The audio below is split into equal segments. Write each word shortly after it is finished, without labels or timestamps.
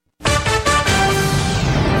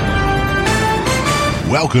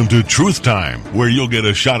Welcome to Truth Time, where you'll get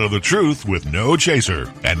a shot of the truth with no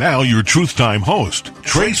chaser. And now your Truth Time host,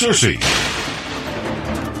 Trey Searcy.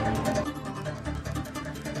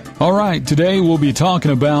 All right, today we'll be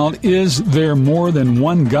talking about, is there more than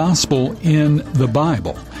one gospel in the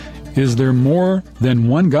Bible? Is there more than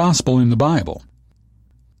one gospel in the Bible?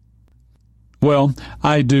 Well,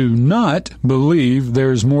 I do not believe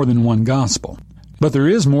there's more than one gospel, but there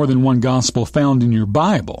is more than one gospel found in your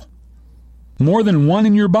Bible. More than one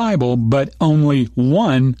in your Bible, but only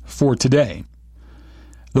one for today.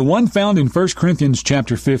 The one found in 1 Corinthians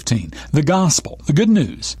chapter 15, the gospel, the good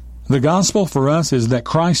news. The gospel for us is that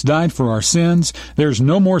Christ died for our sins. There's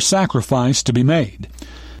no more sacrifice to be made.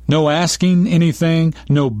 No asking anything,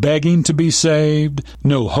 no begging to be saved,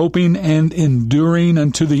 no hoping and enduring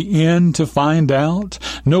unto the end to find out,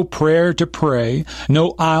 no prayer to pray,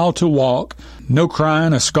 no aisle to walk, no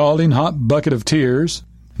crying a scalding hot bucket of tears.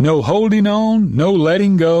 No holding on, no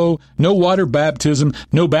letting go, no water baptism,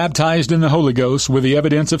 no baptized in the Holy Ghost with the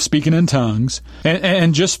evidence of speaking in tongues,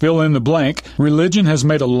 and just fill in the blank. Religion has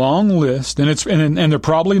made a long list, and they're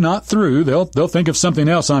probably not through. They'll think of something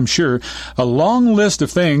else, I'm sure. A long list of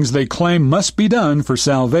things they claim must be done for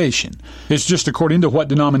salvation. It's just according to what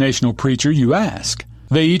denominational preacher you ask.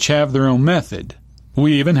 They each have their own method.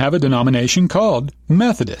 We even have a denomination called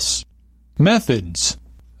Methodists. Methods.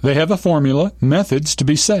 They have a formula, methods to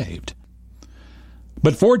be saved.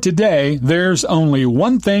 But for today, there's only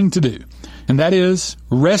one thing to do, and that is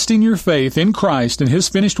resting your faith in Christ and His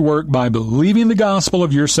finished work by believing the gospel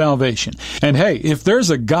of your salvation. And hey, if there's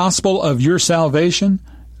a gospel of your salvation,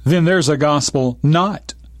 then there's a gospel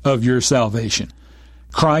not of your salvation.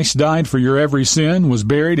 Christ died for your every sin, was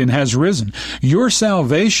buried, and has risen. Your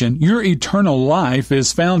salvation, your eternal life,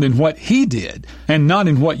 is found in what He did, and not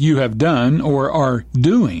in what you have done or are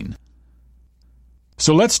doing.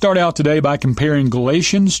 So let's start out today by comparing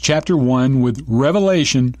Galatians chapter 1 with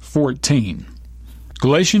Revelation 14.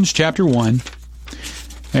 Galatians chapter 1,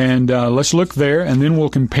 and let's look there, and then we'll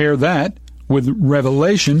compare that with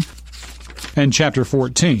Revelation and chapter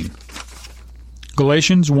 14.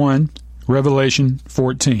 Galatians 1, Revelation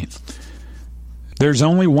 14. There's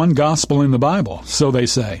only one gospel in the Bible, so they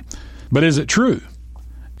say. But is it true?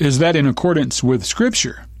 Is that in accordance with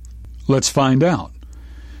Scripture? Let's find out.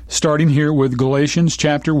 Starting here with Galatians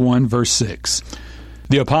chapter 1, verse 6.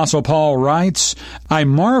 The Apostle Paul writes, I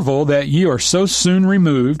marvel that ye are so soon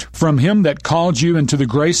removed from him that called you into the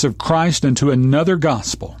grace of Christ unto another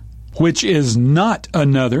gospel, which is not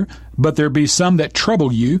another, but there be some that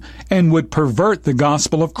trouble you, and would pervert the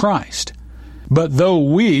gospel of Christ. But though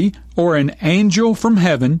we, or an angel from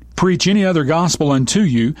heaven, preach any other gospel unto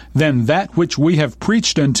you than that which we have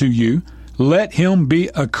preached unto you, let him be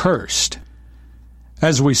accursed.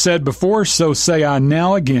 As we said before, so say I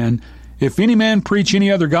now again, if any man preach any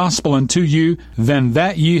other gospel unto you than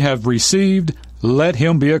that ye have received, let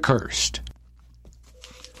him be accursed.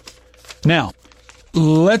 Now,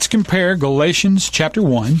 let's compare Galatians chapter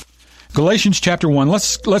 1. Galatians chapter 1,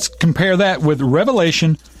 let's compare that with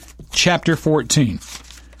Revelation chapter 14.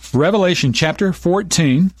 Revelation chapter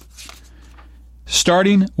 14,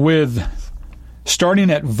 starting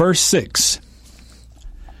at verse 6.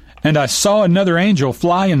 And I saw another angel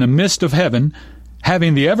fly in the midst of heaven,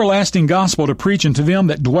 having the everlasting gospel to preach unto them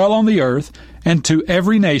that dwell on the earth, and to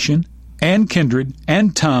every nation, and kindred,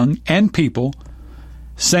 and tongue, and people,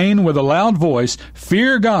 saying with a loud voice,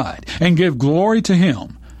 Fear God, and give glory to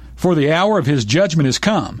Him, for the hour of His judgment is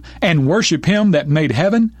come, and worship Him that made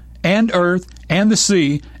heaven, and earth, and the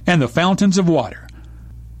sea, and the fountains of water.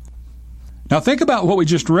 Now think about what we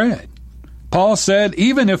just read. Paul said,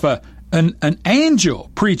 even if an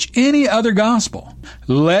angel preach any other gospel,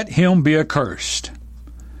 let him be accursed.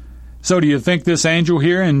 So do you think this angel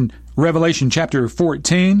here in Revelation chapter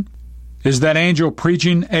 14, is that angel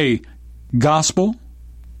preaching a gospel?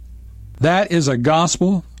 That is a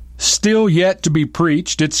gospel still yet to be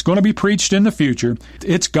preached. It's going to be preached in the future.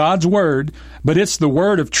 It's God's Word, but it's the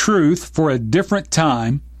Word of truth for a different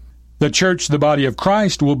time. The church, the body of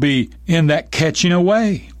Christ, will be in that catching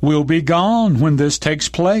away. We'll be gone when this takes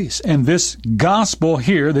place. And this gospel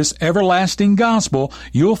here, this everlasting gospel,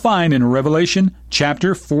 you'll find in Revelation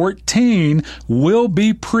chapter 14, will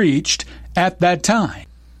be preached at that time.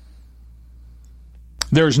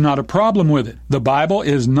 There's not a problem with it. The Bible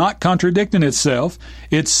is not contradicting itself.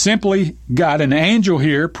 It's simply got an angel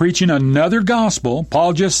here preaching another gospel.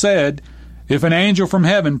 Paul just said, if an angel from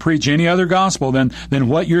heaven preach any other gospel than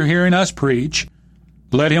what you're hearing us preach,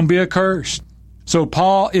 let him be accursed. So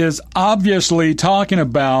Paul is obviously talking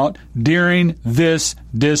about during this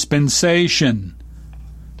dispensation.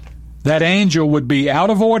 That angel would be out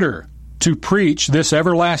of order. to preach this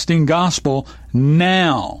everlasting gospel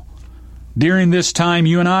now, during this time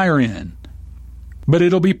you and I are in. But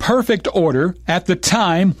it'll be perfect order at the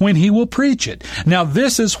time when he will preach it. Now,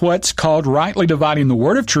 this is what's called rightly dividing the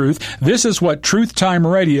word of truth. This is what Truth Time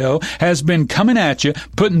Radio has been coming at you,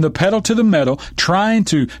 putting the pedal to the metal, trying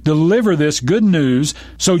to deliver this good news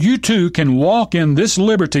so you too can walk in this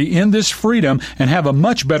liberty, in this freedom, and have a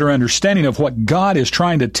much better understanding of what God is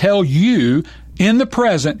trying to tell you in the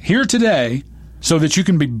present, here today, so that you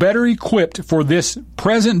can be better equipped for this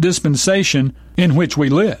present dispensation in which we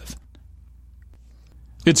live.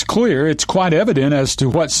 It's clear, it's quite evident as to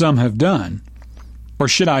what some have done, or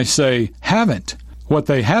should I say, haven't, what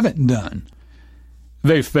they haven't done.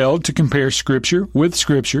 They failed to compare Scripture with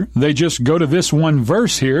Scripture. They just go to this one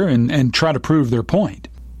verse here and try to prove their point.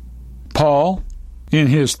 Paul, in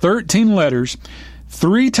his 13 letters,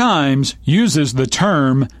 3 times uses the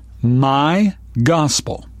term, my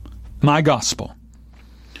gospel. My gospel.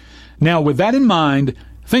 Now, with that in mind,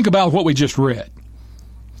 think about what we just read.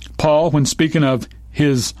 Paul, when speaking of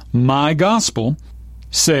his my gospel,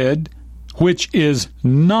 said, which is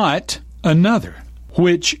not another.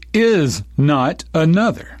 Which is not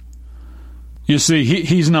another. You see,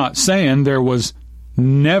 he's not saying there was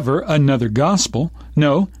never another gospel.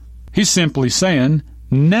 No, he's simply saying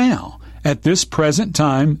now, at this present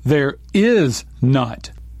time, there is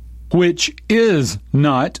not. Which is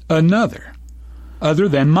not another, other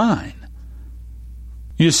than mine.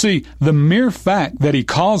 You see, the mere fact that he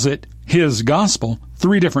calls it his gospel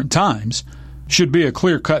 3 different times should be a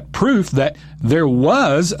clear-cut proof that there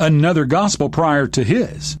was another gospel prior to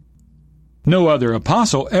his. No other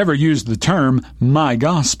apostle ever used the term my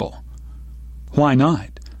gospel. Why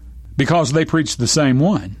not? Because they preached the same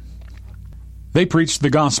one. They preached the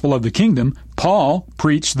gospel of the kingdom. Paul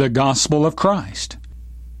preached the gospel of Christ.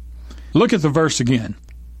 Look at the verse again.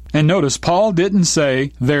 And notice, Paul didn't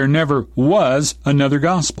say there never was another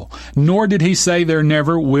gospel, nor did he say there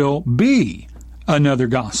never will be another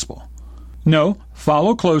gospel. No,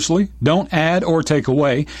 follow closely, don't add or take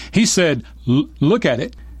away. He said, look at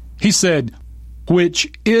it. He said,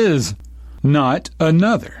 which is not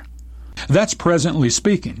another. That's presently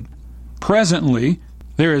speaking. Presently,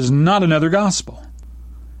 there is not another gospel.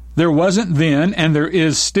 There wasn't then, and there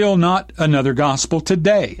is still not another gospel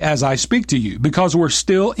today as I speak to you, because we're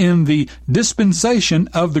still in the dispensation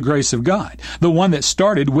of the grace of God, the one that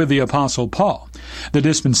started with the Apostle Paul. The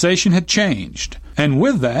dispensation had changed, and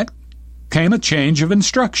with that came a change of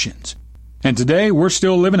instructions. And today we're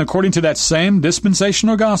still living according to that same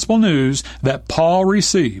dispensational gospel news that Paul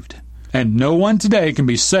received. And no one today can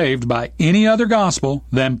be saved by any other gospel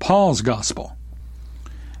than Paul's gospel.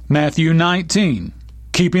 Matthew 19.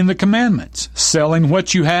 Keeping the commandments, selling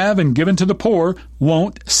what you have and giving to the poor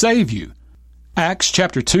won't save you. Acts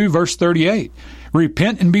chapter 2, verse 38.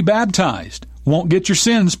 Repent and be baptized. Won't get your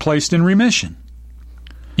sins placed in remission.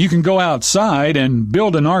 You can go outside and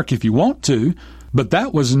build an ark if you want to, but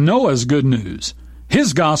that was Noah's good news.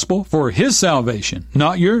 His gospel for his salvation,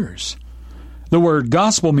 not yours. The word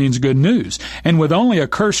gospel means good news, and with only a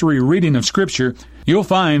cursory reading of Scripture, you'll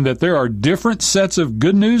find that there are different sets of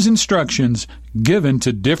good news instructions given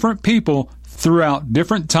to different people throughout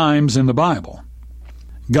different times in the Bible.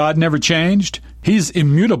 God never changed. He's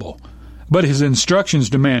immutable. But His instructions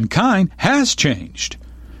to mankind has changed.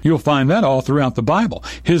 You'll find that all throughout the Bible.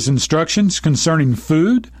 His instructions concerning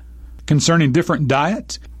food, concerning different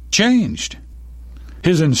diets, changed.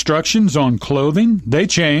 His instructions on clothing, they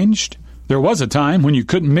changed. There was a time when you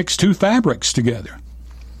couldn't mix 2 fabrics together.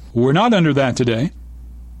 We're not under that today.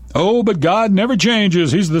 Oh, but God never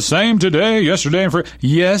changes. He's the same today, yesterday, and forever.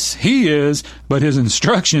 Yes, He is, but His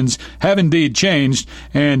instructions have indeed changed,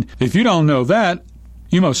 and if you don't know that,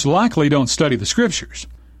 you most likely don't study the Scriptures.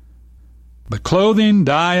 But clothing,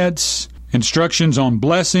 diets, instructions on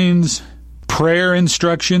blessings, prayer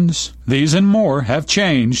instructions, these and more have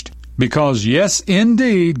changed, because yes,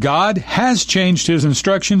 indeed, God has changed His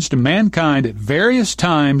instructions to mankind at various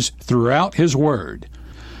times throughout His Word.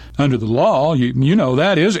 Under the law, you know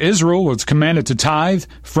that is, Israel was commanded to tithe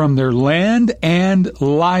from their land and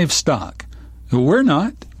livestock. We're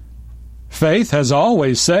not. Faith has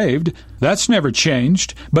always saved. That's never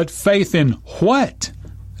changed. But faith in what?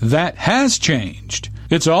 That has changed.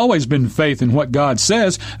 It's always been faith in what God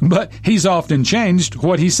says, but He's often changed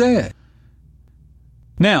what He said.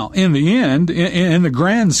 Now, in the end, in the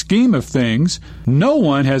grand scheme of things, no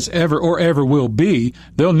one has ever or ever will be,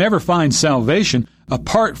 they'll never find salvation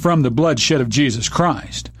apart from the bloodshed of Jesus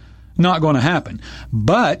Christ. Not going to happen.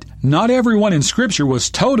 But not everyone in Scripture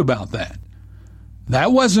was told about that.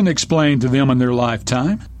 That wasn't explained to them in their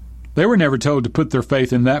lifetime. They were never told to put their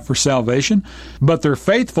faith in that for salvation, but their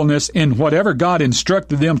faithfulness in whatever God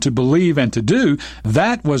instructed them to believe and to do,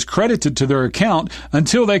 that was credited to their account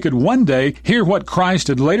until they could one day hear what Christ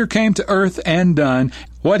had later came to earth and done,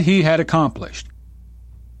 what he had accomplished.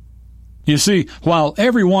 You see, while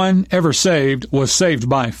everyone ever saved was saved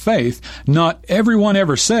by faith, not everyone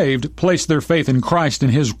ever saved placed their faith in Christ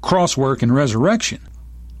and his cross work and resurrection.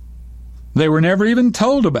 They were never even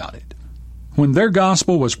told about it. When their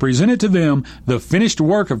gospel was presented to them, the finished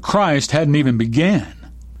work of Christ hadn't even began.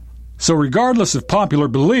 So regardless of popular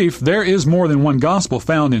belief, there is more than one gospel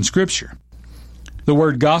found in Scripture. The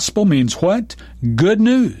word gospel means what? Good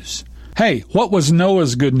news. Hey, what was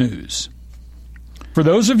Noah's good news? For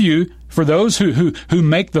those who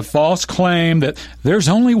make the false claim that there's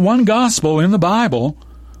only one gospel in the Bible,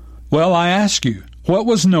 well, I ask you, what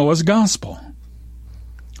was Noah's gospel?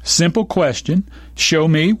 Simple question. Show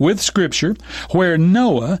me with Scripture where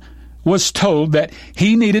Noah was told that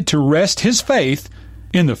he needed to rest his faith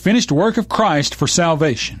in the finished work of Christ for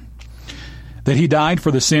salvation. That he died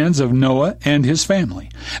for the sins of Noah and his family.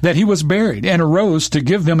 That he was buried and arose to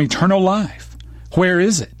give them eternal life. Where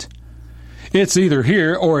is it? It's either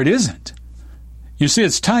here or it isn't. You see,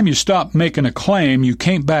 it's time you stop making a claim you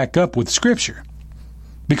can't back up with Scripture.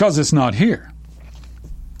 Because it's not here.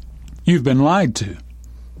 You've been lied to.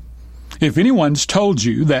 If anyone's told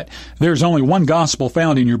you that there's only one gospel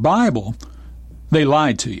found in your Bible, they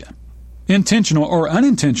lied to you. Intentional or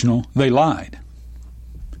unintentional, they lied.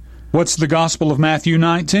 What's the gospel of Matthew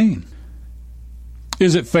 19?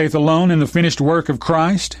 Is it faith alone in the finished work of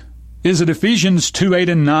Christ? Is it Ephesians 2:8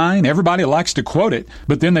 and 9? Everybody likes to quote it,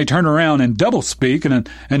 but then they turn around and double-speak, and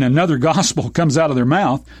another gospel comes out of their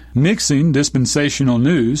mouth, mixing dispensational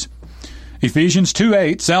news. Ephesians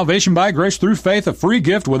 2:8, salvation by grace through faith, a free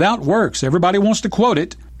gift without works. Everybody wants to quote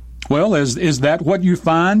it. Well, is that what you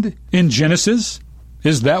find in Genesis?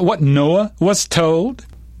 Is that what Noah was told?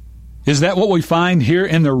 Is that what we find here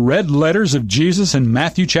in the red letters of Jesus in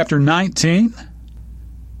Matthew chapter 19?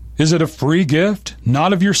 Is it a free gift,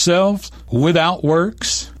 not of yourselves, without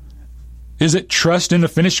works? Is it trust in the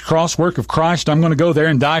finished cross work of Christ? I'm going to go there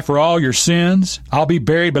and die for all your sins. I'll be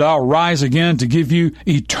buried, but I'll rise again to give you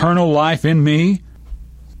eternal life in me.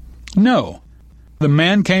 No. The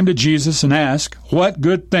man came to Jesus and asked, what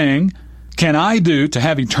good thing can I do to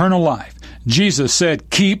have eternal life? Jesus said,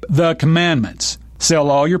 keep the commandments. Sell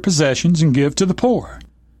all your possessions and give to the poor.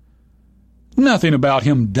 Nothing about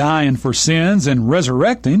him dying for sins and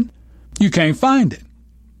resurrecting. You can't find it,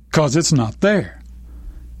 because it's not there.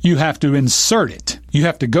 You have to insert it. You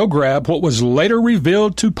have to go grab what was later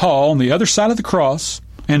revealed to Paul on the other side of the cross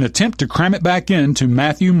and attempt to cram it back into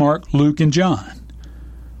Matthew, Mark, Luke, and John.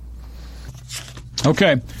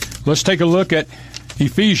 Okay, let's take a look at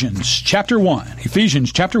Ephesians chapter 1.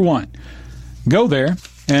 Ephesians chapter 1. Go there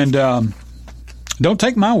and don't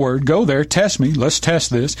take my word. Go there. Test me. Let's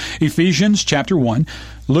test this. Ephesians chapter 1.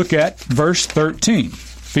 Look at verse 13.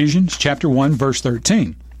 Ephesians chapter 1, verse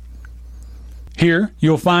 13. Here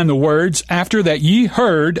you'll find the words, after that ye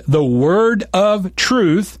heard the word of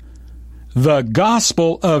truth, the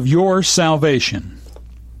gospel of your salvation.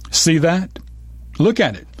 See that? Look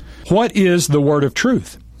at it. What is the word of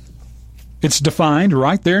truth? It's defined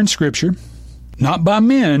right there in Scripture, not by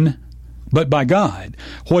men, but by God.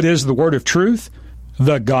 What is the word of truth?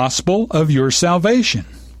 The gospel of your salvation.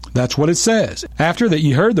 That's what it says. After that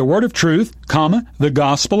ye heard the word of truth, comma, the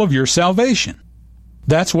gospel of your salvation.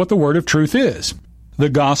 That's what the word of truth is. The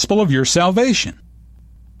gospel of your salvation.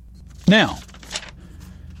 Now,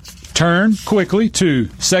 turn quickly to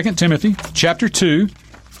 2 Timothy chapter 2.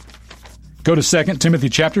 Go to 2 Timothy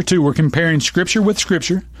chapter 2. We're comparing Scripture with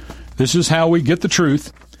Scripture. This is how we get the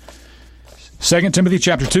truth. 2 Timothy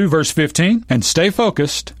chapter 2, verse 15. And stay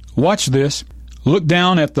focused. Watch this. Look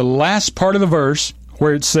down at the last part of the verse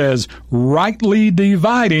where it says, rightly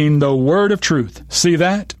dividing the word of truth. See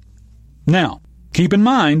that? Now, keep in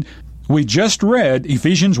mind, we just read,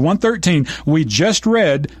 Ephesians 1:13, we just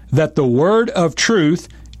read that the word of truth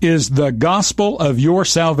is the gospel of your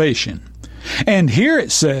salvation. And here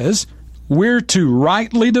it says, we're to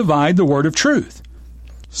rightly divide the word of truth.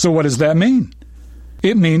 So what does that mean?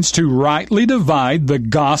 It means to rightly divide the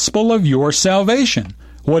gospel of your salvation.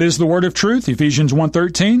 What is the word of truth? Ephesians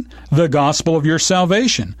 1:13, the gospel of your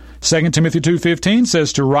salvation. 2 Timothy 2:15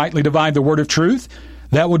 says to rightly divide the word of truth.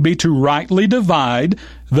 That would be to rightly divide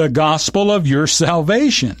the gospel of your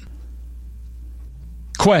salvation.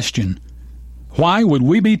 Question: why would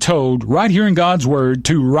we be told right here in God's Word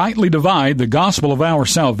to rightly divide the gospel of our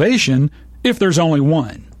salvation if there's only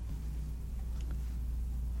one?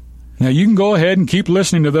 Now, you can go ahead and keep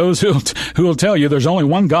listening to those who will tell you there's only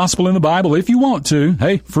one gospel in the Bible if you want to.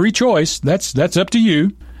 Hey, free choice. That's up to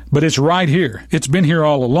you. But it's right here. It's been here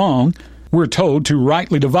all along. We're told to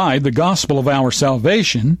rightly divide the gospel of our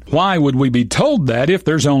salvation. Why would we be told that if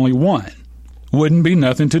there's only one? Wouldn't be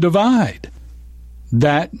nothing to divide.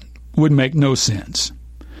 That would make no sense.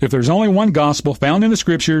 If there's only one gospel found in the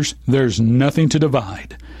Scriptures, there's nothing to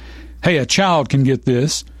divide. Hey, a child can get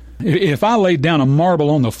this. If I laid down a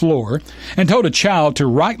marble on the floor and told a child to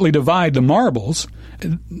rightly divide the marbles,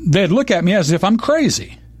 they'd look at me as if I'm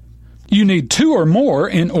crazy. You need two or more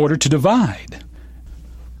in order to divide.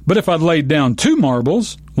 But if I laid down two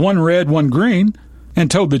marbles, one red, one green,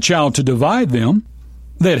 and told the child to divide them,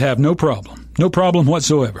 they'd have no problem. No problem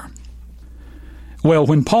whatsoever. Well,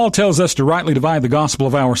 when Paul tells us to rightly divide the gospel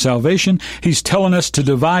of our salvation, he's telling us to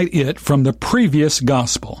divide it from the previous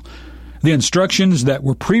gospel. The instructions that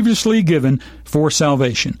were previously given for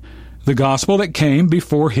salvation. The gospel that came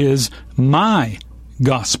before his my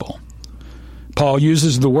gospel. Paul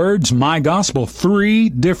uses the words my gospel 3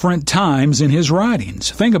 different times in his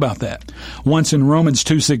writings. Think about that. Once in Romans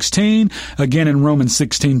 2:16, again in Romans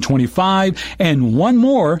 16:25, and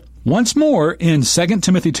once more in 2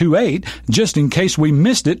 Timothy 2:8, just in case we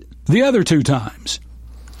missed it the other 2 times.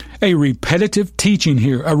 A repetitive teaching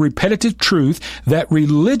here, a repetitive truth that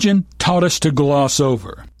religion taught us to gloss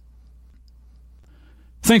over.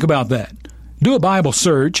 Think about that. Do a Bible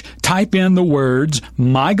search, type in the words,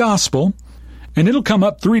 my gospel, and it'll come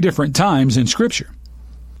up 3 different times in Scripture.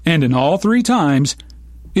 And in all 3 times,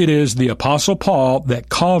 it is the Apostle Paul that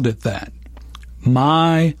called it that.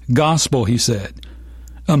 My gospel, he said.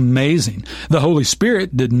 Amazing. The Holy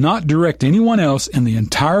Spirit did not direct anyone else in the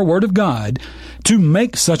entire Word of God to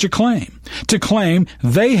make such a claim, to claim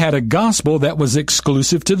they had a gospel that was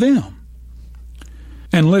exclusive to them.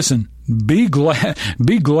 And listen, be glad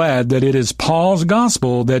that it is Paul's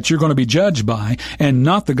gospel that you're going to be judged by and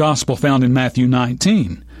not the gospel found in Matthew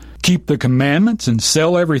 19. Keep the commandments and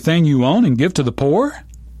sell everything you own and give to the poor?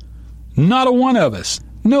 Not a one of us.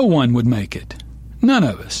 No one would make it. None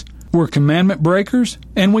of us. We're commandment breakers,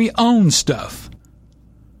 and we own stuff.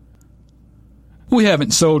 We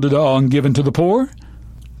haven't sold it all and given to the poor.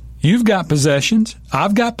 You've got possessions.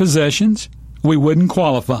 I've got possessions. We wouldn't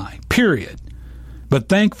qualify, period. But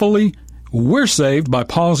thankfully, we're saved by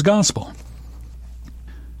Paul's gospel.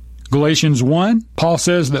 Galatians 1, Paul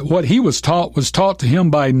says that what he was taught to him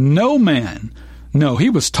by no man. No, he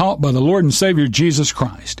was taught by the Lord and Savior Jesus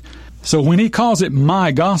Christ. So when he calls it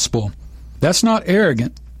my gospel, that's not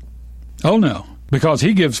arrogant. Oh no, because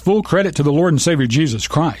he gives full credit to the Lord and Savior Jesus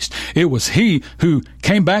Christ. It was he who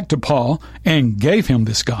came back to Paul and gave him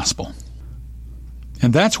this gospel.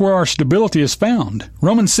 And that's where our stability is found.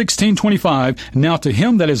 Romans 16:25, now to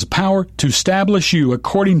him that is power to establish you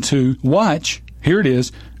according to, watch, here it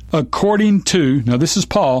is, according to, now this is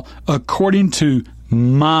Paul, according to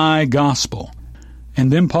my gospel. And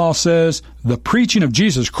then Paul says, the preaching of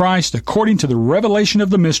Jesus Christ according to the revelation of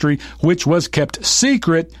the mystery, which was kept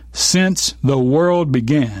secret since the world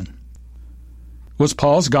began. Was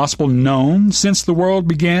Paul's gospel known since the world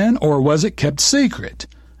began, or was it kept secret?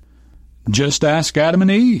 Just ask Adam and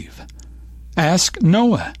Eve. Ask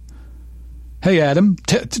Noah. Hey, Adam,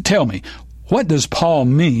 tell me, what does Paul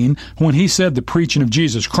mean when he said the preaching of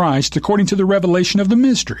Jesus Christ according to the revelation of the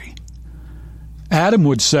mystery? Adam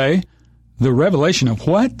would say, the revelation of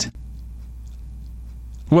what?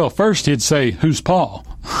 Well, first he'd say, who's Paul?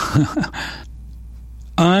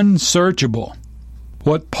 Unsearchable.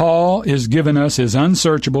 What Paul is giving us is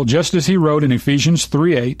unsearchable, just as he wrote in Ephesians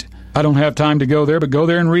 3:8. I don't have time to go there, but go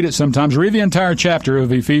there and read it sometimes. Read the entire chapter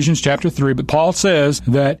of Ephesians chapter 3. But Paul says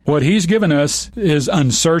that what he's given us is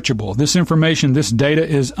unsearchable. This information, this data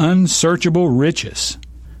is unsearchable riches.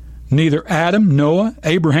 Neither Adam, Noah,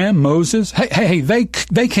 Abraham, Moses,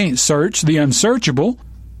 they can't search the unsearchable.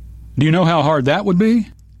 Do you know how hard that would be?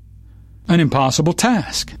 An impossible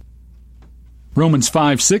task. Romans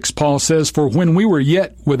 5:6, Paul says, for when we were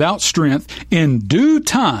yet without strength, in due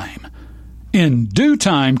time,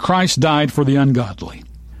 Christ died for the ungodly.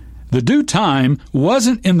 The due time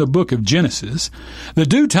wasn't in the book of Genesis. The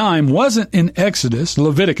due time wasn't in Exodus,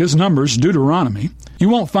 Leviticus, Numbers, Deuteronomy. You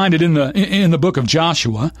won't find it in the book of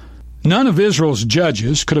Joshua. None of Israel's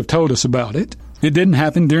judges could have told us about it. It didn't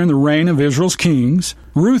happen during the reign of Israel's kings.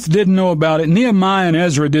 Ruth didn't know about it. Nehemiah and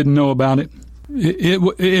Ezra didn't know about it.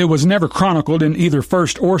 It was never chronicled in either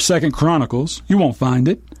 1st or 2nd Chronicles. You won't find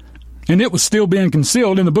it. And it was still being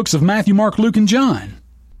concealed in the books of Matthew, Mark, Luke, and John.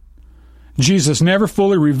 Jesus never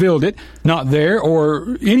fully revealed it, not there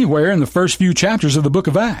or anywhere in the first few chapters of the book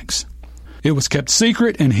of Acts. It was kept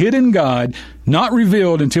secret and hid in God, not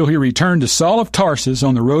revealed until he returned to Saul of Tarsus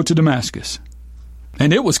on the road to Damascus.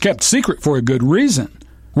 And it was kept secret for a good reason.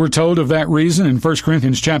 We're told of that reason in 1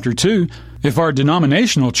 Corinthians chapter 2. If our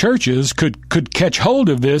denominational churches could catch hold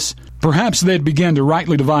of this, perhaps they'd begin to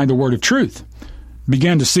rightly divide the word of truth,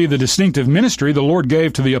 begin to see the distinctive ministry the Lord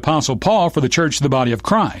gave to the Apostle Paul for the church of the body of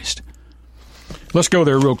Christ. Let's go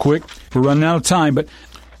there real quick. We're running out of time, but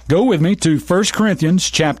go with me to 1 Corinthians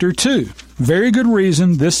chapter 2. Very good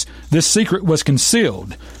reason this secret was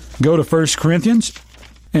concealed. Go to 1 Corinthians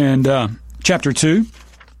and chapter 2.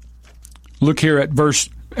 Look here at verse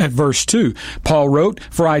 2. Paul wrote,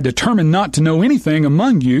 "For I determined not to know anything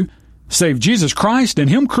among you save Jesus Christ and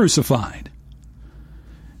him crucified."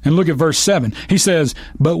 And look at verse 7. He says,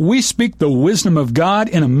 "But we speak the wisdom of God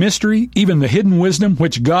in a mystery, even the hidden wisdom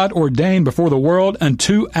which God ordained before the world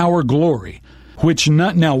unto our glory, which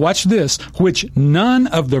none," now watch this, "which none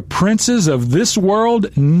of the princes of this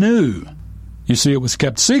world knew." You see, it was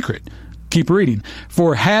kept secret. Keep reading.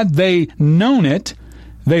 "For had they known it,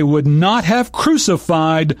 they would not have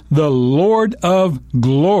crucified the Lord of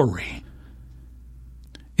glory."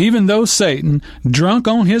 Even though Satan, drunk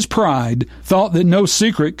on his pride, thought that no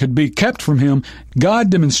secret could be kept from him, God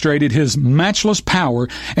demonstrated his matchless power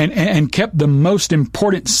and kept the most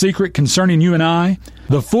important secret concerning you and I,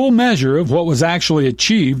 the full measure of what was actually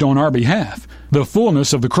achieved on our behalf, the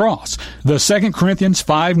fullness of the cross. The 2 Corinthians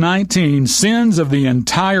 5:19, sins of the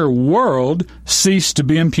entire world ceased to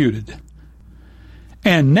be imputed.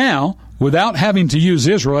 And now, without having to use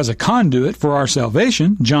Israel as a conduit for our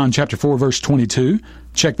salvation, John chapter 4, verse 22,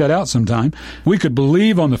 check that out sometime, we could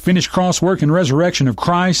believe on the finished cross work and resurrection of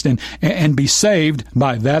Christ and be saved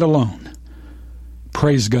by that alone.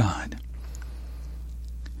 Praise God.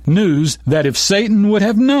 News that if Satan would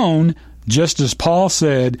have known, just as Paul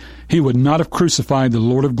said, he would not have crucified the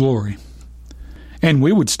Lord of glory. And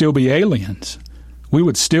we would still be aliens. We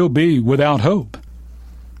would still be without hope.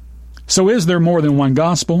 So is there more than one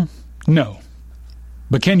gospel? No.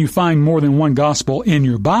 But can you find more than one gospel in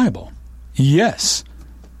your Bible? Yes.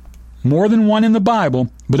 More than one in the Bible,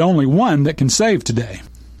 but only one that can save today.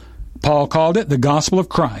 Paul called it the gospel of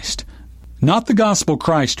Christ. Not the gospel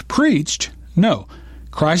Christ preached. No,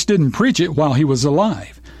 Christ didn't preach it while he was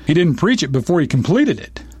alive. He didn't preach it before he completed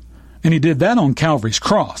it. And he did that on Calvary's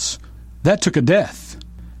cross. That took a death.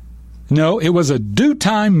 No, it was a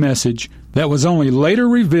due-time message that was only later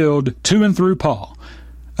revealed to and through Paul.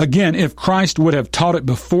 Again, if Christ would have taught it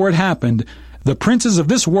before it happened, the princes of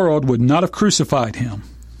this world would not have crucified him.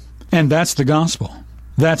 And that's the gospel.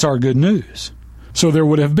 That's our good news. So there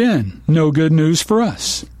would have been no good news for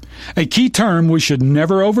us. A key term we should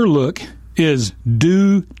never overlook is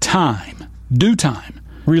due time. Due time.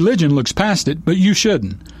 Religion looks past it, but you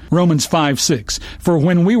shouldn't. Romans 5:6. "For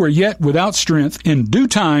when we were yet without strength, in due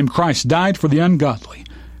time Christ died for the ungodly."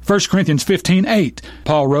 1 Corinthians 15:8,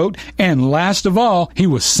 Paul wrote, "And last of all, he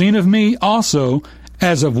was seen of me also,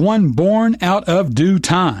 as of one born out of due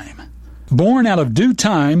time." Born out of due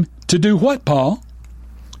time to do what, Paul?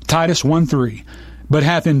 Titus 1:3, "But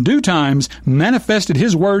hath in due times manifested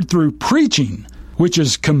his word through preaching, which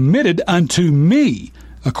is committed unto me,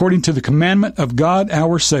 according to the commandment of God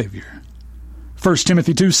our Savior." 1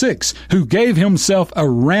 Timothy 2:6, "Who gave himself a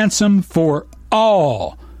ransom for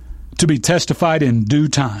all, to be testified in due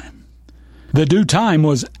time." The due time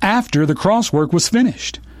was after the cross work was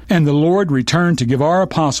finished, and the Lord returned to give our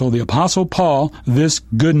apostle, the Apostle Paul, this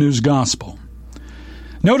good news gospel.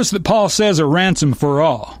 Notice that Paul says a ransom for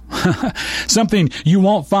all. Something you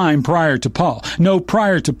won't find prior to Paul. No,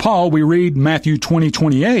 prior to Paul, we read Matthew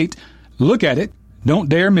 20:28. Look at it. Don't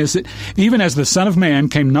dare miss it. "Even as the Son of Man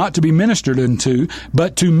came not to be ministered unto,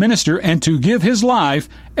 but to minister and to give his life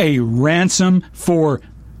a ransom for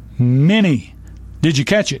many." Did you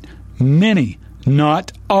catch it? Many,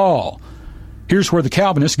 not all. Here's where the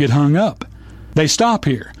Calvinists get hung up. They stop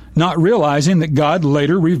here, not realizing that God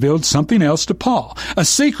later revealed something else to Paul, a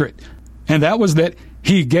secret, and that was that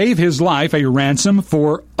he gave his life a ransom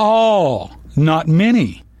for all, not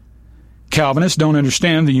many. Calvinists don't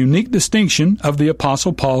understand the unique distinction of the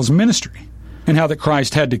Apostle Paul's ministry, and how that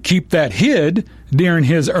Christ had to keep that hid during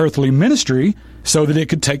his earthly ministry so that it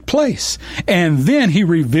could take place. And then he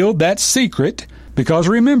revealed that secret, because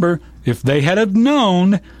remember, if they had have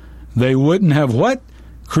known, they wouldn't have what?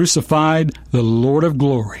 Crucified the Lord of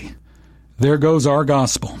glory. There goes our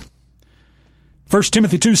gospel. 1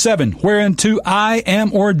 Timothy 2:7, "Whereunto I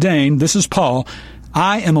am ordained," this is Paul,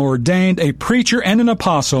 "I am ordained a preacher and an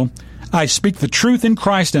apostle. I speak the truth in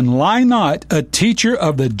Christ and lie not, a teacher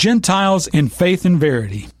of the Gentiles in faith and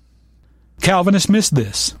verity." Calvinists miss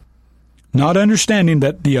this. not understanding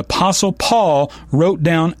that the Apostle Paul wrote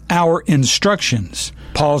down our instructions.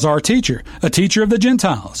 Paul's our teacher, a teacher of the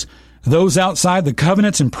Gentiles, those outside the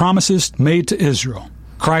covenants and promises made to Israel.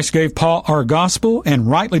 Christ gave Paul our gospel, and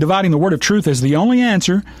rightly dividing the word of truth is the only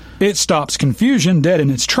answer. It stops confusion dead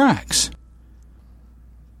in its tracks.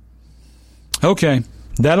 Okay,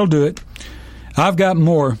 that'll do it. I've got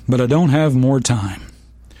more, but I don't have more time.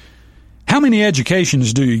 How many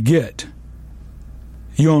educations do you get?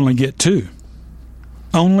 You only get 2.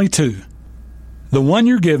 Only 2. The one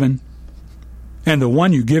you're given and the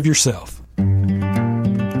one you give yourself.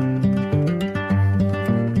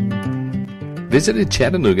 Visited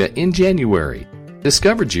Chattanooga in January.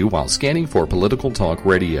 Discovered you while scanning for Political Talk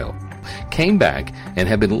Radio. Came back and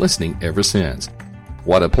have been listening ever since.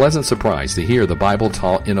 What a pleasant surprise to hear the Bible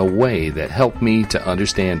taught in a way that helped me to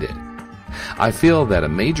understand it. I feel that a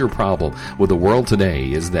major problem with the world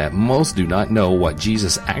today is that most do not know what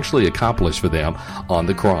Jesus actually accomplished for them on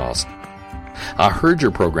the cross. I heard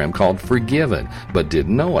your program called Forgiven, but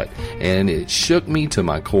didn't know it, and it shook me to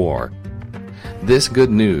my core. This good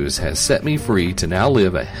news has set me free to now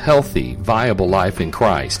live a healthy, viable life in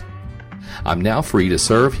Christ. I'm now free to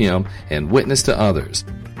serve Him and witness to others,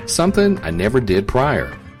 something I never did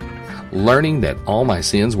prior. Learning that all my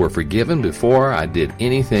sins were forgiven before I did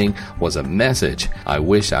anything was a message I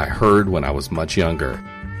wish I heard when I was much younger.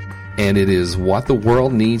 And it is what the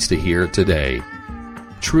world needs to hear today.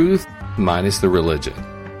 Truth minus the religion.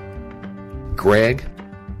 Greg,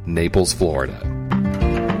 Naples, Florida.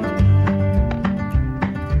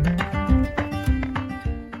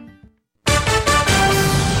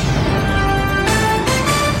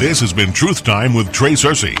 This has been Truth Time with Trey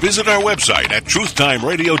Searcy. Visit our website at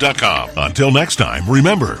truthtimeradio.com. Until next time,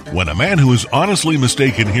 remember, when a man who is honestly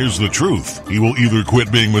mistaken hears the truth, he will either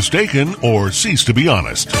quit being mistaken or cease to be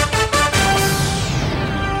honest.